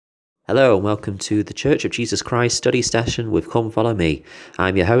Hello and welcome to the Church of Jesus Christ study session with Come Follow Me.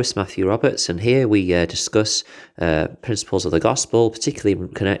 I'm your host, Matthew Roberts, and here we discuss principles of the gospel, particularly in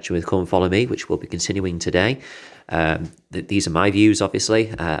connection with Come Follow Me, which we'll be continuing today. These are my views,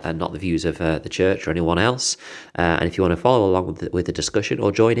 obviously, and not the views of the church or anyone else. And if you want to follow along with the discussion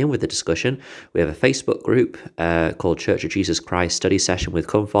or join in with the discussion, we have a Facebook group called Church of Jesus Christ Study Session with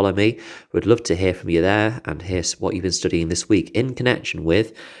Come Follow Me. We'd love to hear from you there and hear what you've been studying this week in connection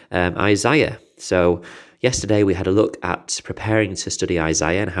with Isaiah. So yesterday we had a look at preparing to study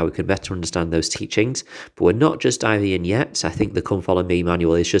Isaiah and how we can better understand those teachings, but we're not just diving in yet. I think the Come Follow Me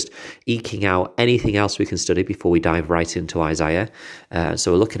manual is just eking out anything else we can study before we dive right into Isaiah.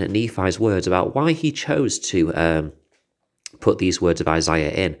 So we're looking at Nephi's words about why he chose to put these words of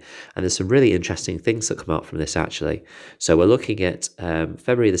Isaiah in, and there's some really interesting things that come out from this actually. So we're looking at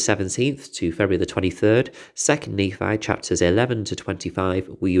February the 17th to February the 23rd, 2nd Nephi chapters 11 to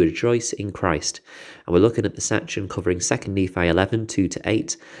 25, we rejoice in Christ, and we're looking at the section covering 2nd Nephi 11, 2 to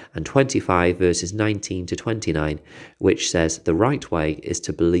 8, and 25 verses 19 to 29, which says the right way is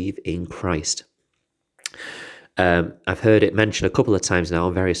to believe in Christ. I've heard it mentioned a couple of times now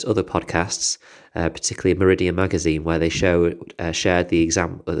on various other podcasts, particularly Meridian Magazine, where they shared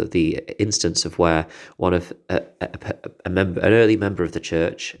the instance of where one of an early member of the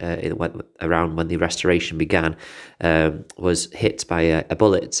church around when the Restoration began was hit by a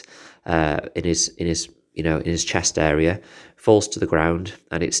bullet in his chest area, falls to the ground,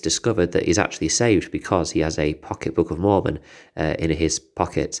 and it's discovered that he's actually saved because he has a pocket Book of Mormon in his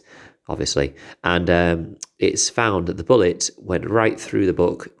pocket, obviously, and it's found that the bullet went right through the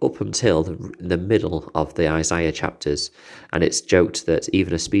book up until the middle of the Isaiah chapters, and it's joked that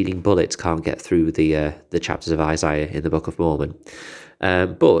even a speeding bullet can't get through the chapters of Isaiah in the Book of Mormon.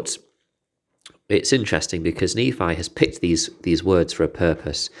 But it's interesting because Nephi has picked these words for a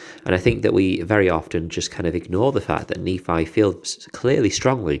purpose, and I think that we very often just kind of ignore the fact that Nephi feels clearly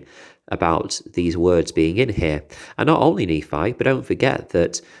strongly about these words being in here. And not only Nephi, but don't forget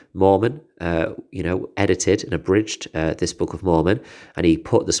that Mormon, edited and abridged this Book of Mormon, and he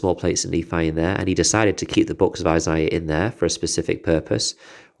put the small plates of Nephi in there, and he decided to keep the books of Isaiah in there for a specific purpose.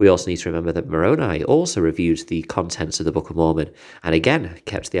 We also need to remember that Moroni also reviewed the contents of the Book of Mormon, and again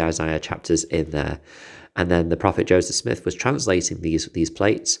kept the Isaiah chapters in there. And then the prophet Joseph Smith was translating these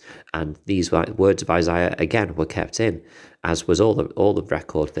plates, and these words of Isaiah again were kept in, as was all the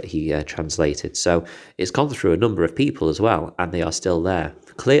record that he translated. So it's gone through a number of people as well, and they are still there.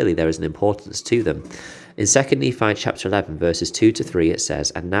 Clearly there is an importance to them. In 2nd Nephi chapter 11 verses 2 to 3 it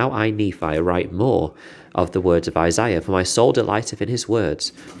says, "And now I Nephi write more of the words of Isaiah, for my soul delighteth in his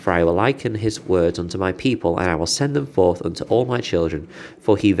words. For I will liken his words unto my people, and I will send them forth unto all my children.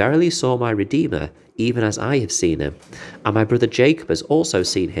 For he verily saw my Redeemer, even as I have seen him. And my brother Jacob has also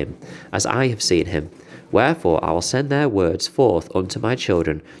seen him, as I have seen him. Wherefore I will send their words forth unto my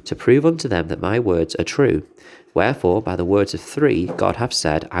children, to prove unto them that my words are true. Wherefore, by the words of 3, God hath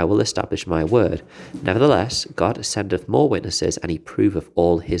said, I will establish my word. Nevertheless, God sendeth more witnesses, and he proveth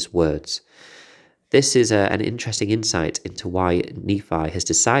all his words." This is an interesting insight into why Nephi has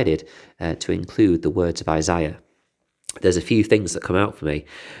decided to include the words of Isaiah. There's a few things that come out for me.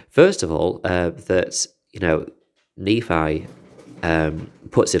 First of all, that Nephi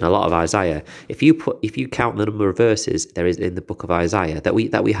puts in a lot of Isaiah. If you count the number of verses there is in the book of Isaiah that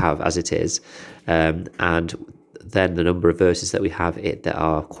we have as it is, and then the number of verses that we have that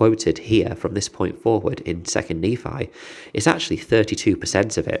are quoted here from this point forward in 2nd Nephi, it's actually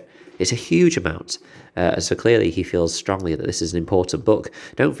 32% of it. It's a huge amount. So clearly he feels strongly that this is an important book.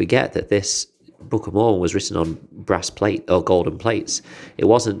 Don't forget that this Book of Mormon was written on brass plate or golden plates. It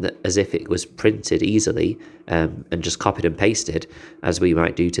wasn't as if it was printed easily and just copied and pasted as we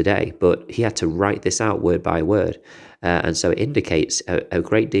might do today, but he had to write this out word by word, and so it indicates a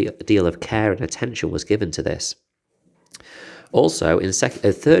great deal of care and attention was given to this. Also, in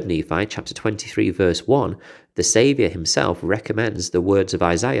 3rd Nephi, chapter 23, verse 1, the Saviour himself recommends the words of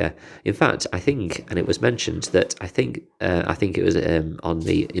Isaiah. In fact, I think, and it was mentioned that I think it was on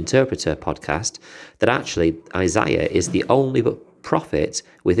the Interpreter podcast, that actually Isaiah is the only prophet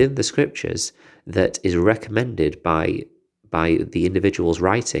within the Scriptures that is recommended by the individuals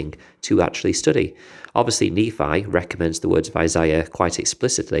writing to actually study. Obviously, Nephi recommends the words of Isaiah quite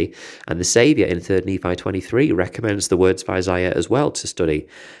explicitly, and the Saviour in 3rd Nephi 23 recommends the words of Isaiah as well to study.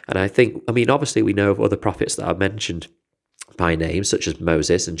 And obviously we know of other prophets that are mentioned by name, such as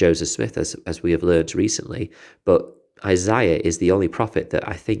Moses and Joseph Smith, as we have learned recently, but Isaiah is the only prophet that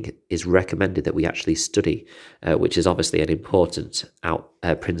I think is recommended that we actually study, which is obviously an important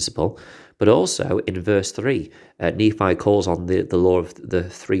principle. But also in verse 3, Nephi calls on the law of the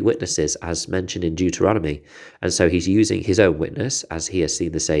three witnesses as mentioned in Deuteronomy. And so he's using his own witness as he has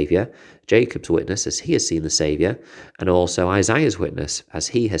seen the Saviour, Jacob's witness as he has seen the Saviour, and also Isaiah's witness as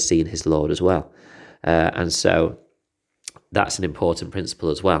he has seen his Lord as well. And so that's an important principle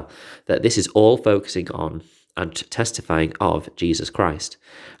as well, that this is all focusing on and testifying of Jesus Christ.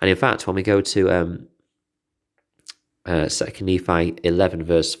 And in fact, when we go to 2 Nephi 11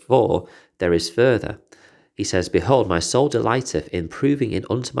 verse 4, there is further. He says, "Behold, my soul delighteth in proving in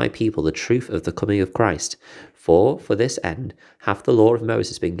unto my people the truth of the coming of Christ. For this end hath the law of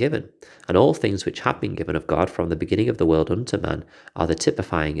Moses been given, and all things which have been given of God from the beginning of the world unto man are the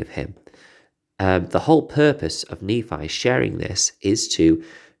typifying of him." The whole purpose of Nephi sharing this is to,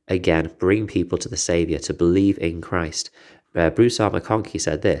 again, bring people to the Saviour, to believe in Christ. Bruce R. McConkie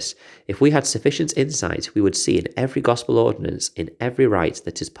said this: "If we had sufficient insight, we would see in every gospel ordinance, in every rite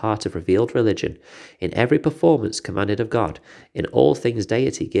that is part of revealed religion, in every performance commanded of God, in all things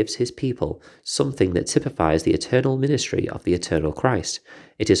deity gives his people, something that typifies the eternal ministry of the eternal Christ.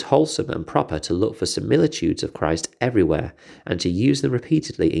 It is wholesome and proper to look for similitudes of Christ everywhere, and to use them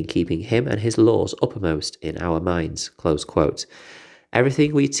repeatedly in keeping him and his laws uppermost in our minds." Close quote.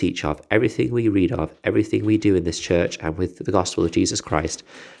 Everything we teach of, everything we read of, everything we do in this church and with the gospel of Jesus Christ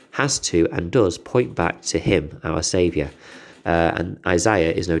has to and does point back to him, our Saviour. And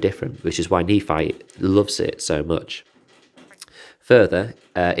Isaiah is no different, which is why Nephi loves it so much. Further,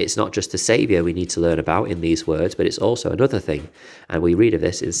 it's not just the Saviour we need to learn about in these words, but it's also another thing. And we read of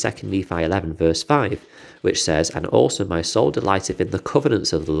this in 2 Nephi 11 verse 5, which says, "And also my soul delighteth in the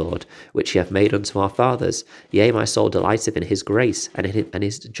covenants of the Lord, which he hath made unto our fathers. Yea, my soul delighteth in his grace, and in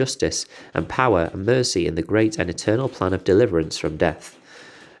his justice, and power, and mercy, in the great and eternal plan of deliverance from death."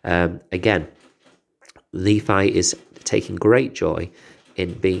 Again, Nephi is taking great joy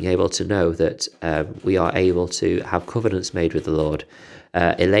in being able to know that we are able to have covenants made with the Lord.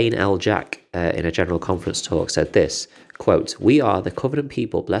 Elaine L. Jack, in a general conference talk, said this, quote, "We are the covenant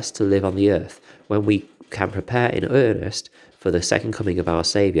people blessed to live on the earth when we can prepare in earnest for the second coming of our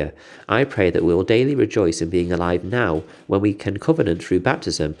Saviour. I pray that we will daily rejoice in being alive now when we can covenant through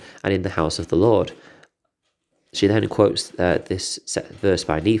baptism and in the house of the Lord." She then quotes this verse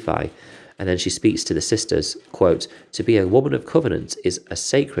by Nephi, and then she speaks to the sisters, quote, "To be a woman of covenant is a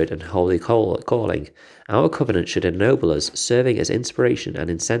sacred and holy calling. Our covenant should ennoble us, serving as inspiration and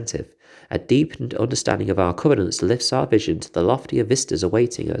incentive. A deepened understanding of our covenants lifts our vision to the loftier vistas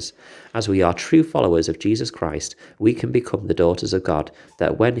awaiting us. As we are true followers of Jesus Christ, we can become the daughters of God,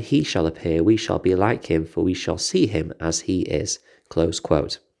 that when he shall appear, we shall be like him, for we shall see him as he is." Close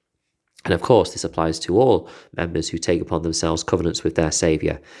quote. And of course, this applies to all members who take upon themselves covenants with their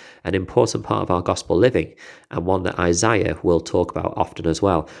Saviour, an important part of our gospel living, and one that Isaiah will talk about often as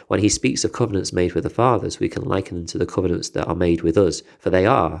well. When he speaks of covenants made with the fathers, we can liken them to the covenants that are made with us, for they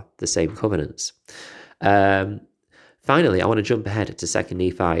are the same covenants. Finally, I want to jump ahead to 2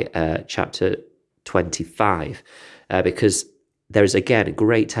 Nephi chapter 25, because there is again a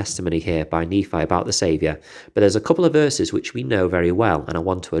great testimony here by Nephi about the Saviour, but there's a couple of verses which we know very well and I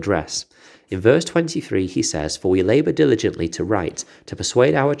want to address. In verse 23 he says, "For we labour diligently to write, to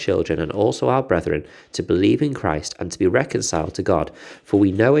persuade our children and also our brethren to believe in Christ and to be reconciled to God, for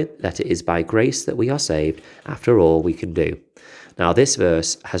we know it that it is by grace that we are saved, after all we can do." Now, this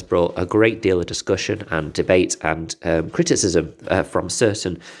verse has brought a great deal of discussion and debate and criticism from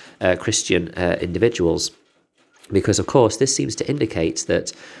certain Christian individuals. Because, of course, this seems to indicate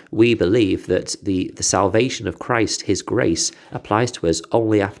that we believe that the salvation of Christ, his grace, applies to us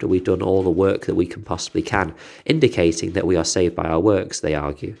only after we've done all the work that we can possibly can, indicating that we are saved by our works, they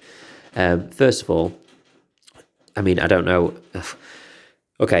argue. First of all, I mean, I don't know.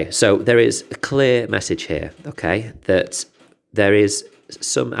 Okay, so there is a clear message here, okay, that there is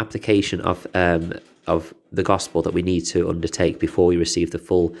some application of the gospel that we need to undertake before we receive the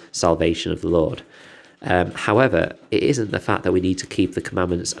full salvation of the Lord. However, it isn't the fact that we need to keep the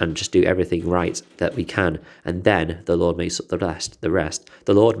commandments and just do everything right that we can, and then the Lord makes up the rest.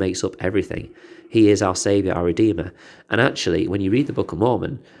 The Lord makes up everything. He is our Saviour, our Redeemer. And actually, when you read the Book of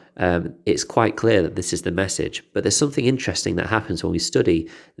Mormon, it's quite clear that this is the message. But there's something interesting that happens when we study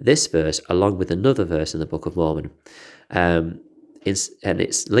this verse along with another verse in the Book of Mormon. And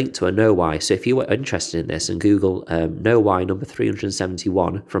it's linked to a know why. So if you were interested in this, and Google know why number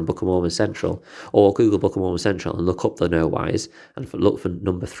 371 from Book of Mormon Central, or Google Book of Mormon Central and look up the know whys and look for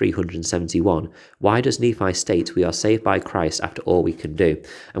number 371. Why does Nephi state we are saved by Christ after all we can do?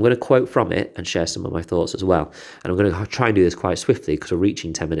 I'm going to quote from it and share some of my thoughts as well. And I'm going to try and do this quite swiftly because we're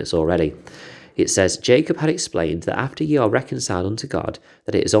reaching 10 minutes already. It says, Jacob had explained that after ye are reconciled unto God,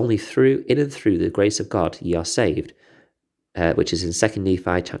 that it is only in and through the grace of God ye are saved, which is in 2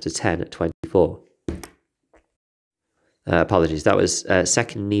 Nephi chapter 10 at 24. Apologies, that was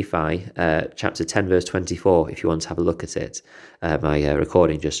 2 Nephi chapter 10 verse 24, if you want to have a look at it. My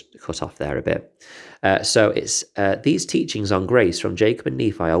recording just cut off there a bit. So it's these teachings on grace from Jacob and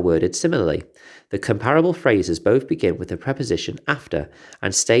Nephi are worded similarly. The comparable phrases both begin with the preposition after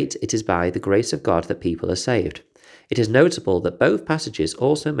and state it is by the grace of God that people are saved. It is notable that both passages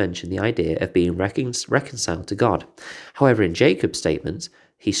also mention the idea of being reconciled to God. However, in Jacob's statements,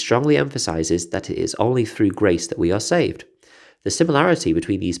 he strongly emphasizes that it is only through grace that we are saved. The similarity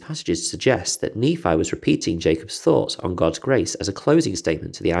between these passages suggests that Nephi was repeating Jacob's thoughts on God's grace as a closing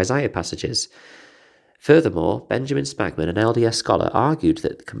statement to the Isaiah passages. Furthermore, Benjamin Spagman, an LDS scholar, argued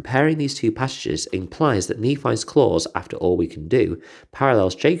that comparing these two passages implies that Nephi's clause, after all we can do,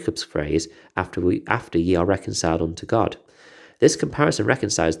 parallels Jacob's phrase, after ye are reconciled unto God. This comparison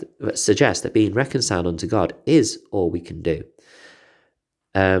suggests that being reconciled unto God is all we can do.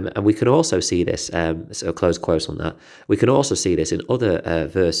 And we can also see this, so a close quote on that, we can also see this in other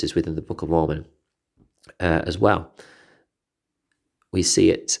verses within the Book of Mormon as well. We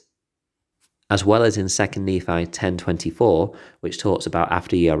see it as well as in 2 Nephi 10:24, which talks about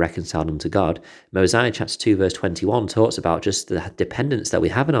after ye are reconciled unto God. Mosiah chapter 2 verse 21 talks about just the dependence that we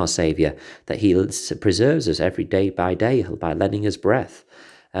have in our Saviour, that he preserves us every day by lending us breath.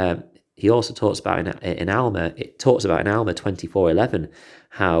 He also talks about in Alma 24:11,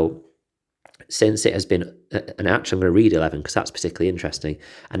 how since it has been, and actually I'm going to read 11 because that's particularly interesting.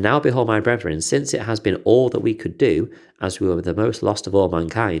 And now behold, my brethren, since it has been all that we could do, as we were the most lost of all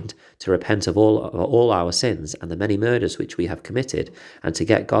mankind, to repent of all our sins and the many murders which we have committed, and to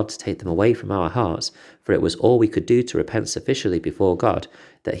get God to take them away from our hearts, for it was all we could do to repent sufficiently before God,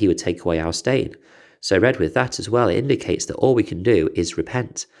 that he would take away our stain. So read with that as well, it indicates that all we can do is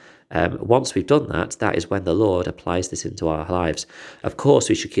repent. Once we've done that, that is when the Lord applies this into our lives. Of course,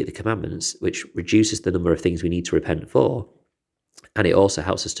 we should keep the commandments, which reduces the number of things we need to repent for. And it also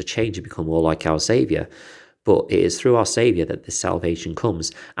helps us to change and become more like our Saviour. But it is through our Saviour that this salvation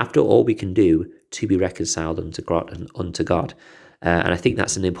comes. After all we can do to be reconciled unto God. And I think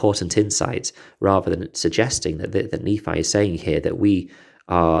that's an important insight, rather than suggesting that Nephi is saying here that we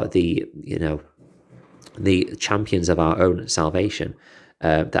are the champions of our own salvation.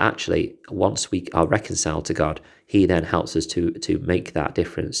 That actually, once we are reconciled to God, he then helps us to make that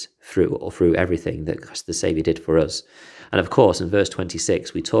difference through everything that the Saviour did for us. And of course, in verse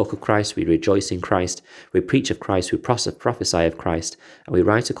 26, we talk of Christ, we rejoice in Christ, we preach of Christ, we prophesy of Christ, and we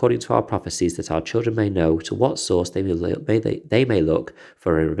write according to our prophecies, that our children may know to what source they may look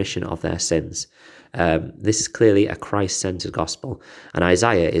for a remission of their sins. This is clearly a Christ-centered gospel, and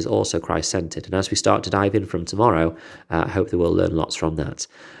Isaiah is also Christ-centered. And as we start to dive in from tomorrow, I hope that we'll learn lots from that.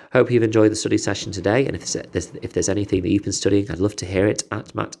 Hope you've enjoyed the study session today, and if there's anything that you've been studying, I'd love to hear it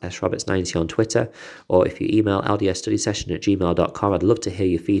at Matt S. Roberts 90 on Twitter, or if you email ldsstudysession@gmail.com, I'd love to hear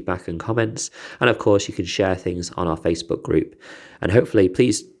your feedback and comments. And of course, you can share things on our Facebook group. And hopefully,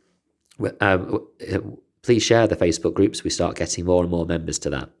 please share the Facebook group so we start getting more and more members to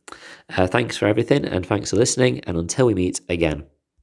that. Thanks for everything, and thanks for listening, and until we meet again.